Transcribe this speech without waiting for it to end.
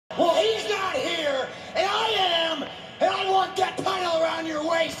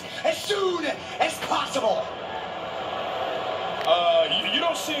soon as possible. You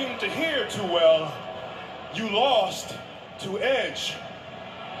don't seem to hear too well. You lost to Edge.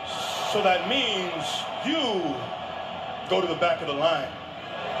 So that means you go to the back of the line.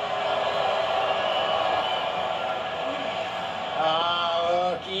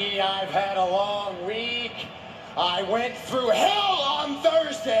 Look, E, I've had a long week. I went through hell on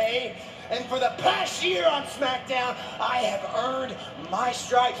Thursday, and for the past year on SmackDown, I have earned my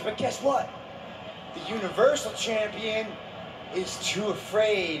stripes. But guess what? The Universal Champion is too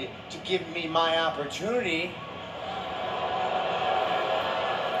afraid to give me my opportunity.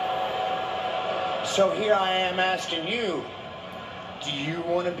 So here I am asking you, do you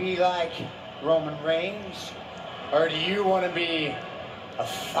want to be like Roman Reigns? Or do you want to be a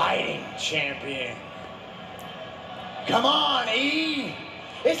fighting champion? Come on, E!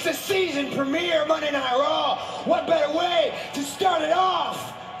 It's the season premiere of Monday Night Raw. What better way to start it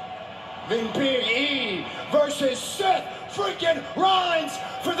off than Big E versus Seth freaking Rollins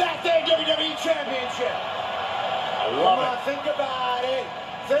for that dang WWE Championship? I love it. Come on, think about it.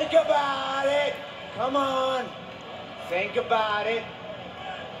 Think about it. Come on. Think about it.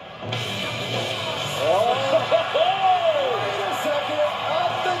 Oh, wait a second. I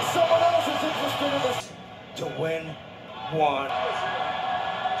think someone else is interested in this. To win one.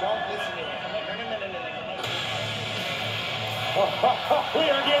 Don't listen to him. We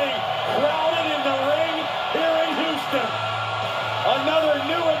are getting crowded in the ring here in Houston. Another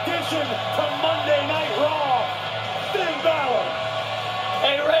new addition to Monday Night Raw. Finn Bálor.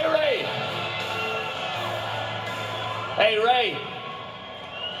 Hey, Ray. Hey, Ray.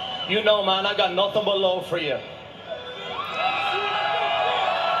 You know, man, I got nothing but love for you.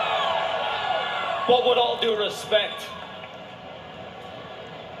 But with all due respect,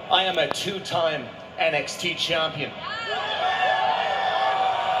 I am a two-time NXT champion.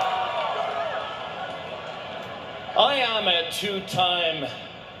 I am a two-time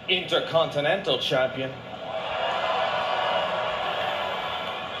Intercontinental champion.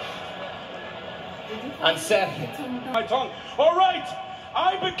 And Seth. My tongue. All right,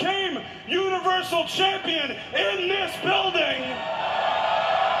 I became Universal Champion in this building.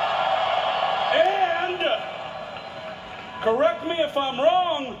 And, correct me if I'm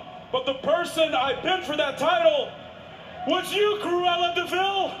wrong, but the person I picked for that title was you, Cruella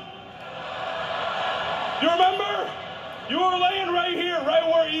DeVille. You remember? You were laying right here, right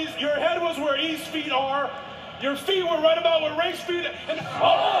where your head was where E's feet are. Your feet were right about where Ray's feet are. And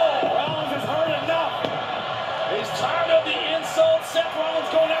Rollins has heard enough. He's tired of the insults. Seth Rollins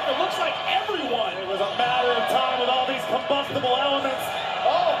going after looks like everyone. It was a matter of time with all these combustible elements.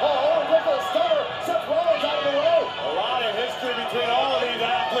 Nicholas Starr. Seth Rollins out of the way. A lot of history between all of these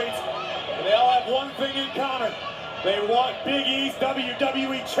athletes, and they all have one thing in common. They want Big E's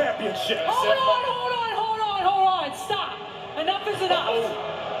WWE Championship. Hold on. Stop. Enough is enough.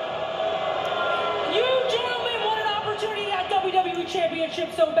 You gentlemen want an opportunity to have WWE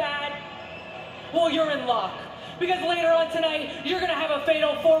Championship so bad? Well, you're in luck. Because later on tonight, you're going to have a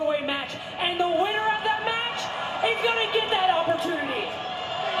fatal four-way match. And the winner of that match is going to get that opportunity.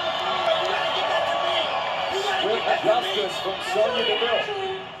 Justice from Sonya Deville.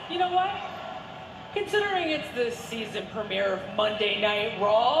 Actually, you know what? Considering it's the season premiere of Monday Night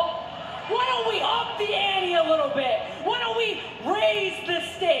Raw, why don't we up the ante a little bit? Why don't we raise the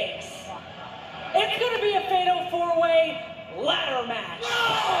stakes? It's going to be a fatal four-way ladder match.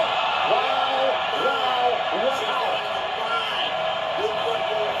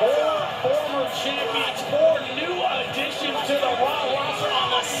 Four former champions, four new additions to the Raw roster on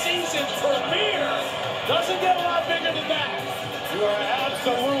the season premiere. Doesn't get a lot bigger than that. You are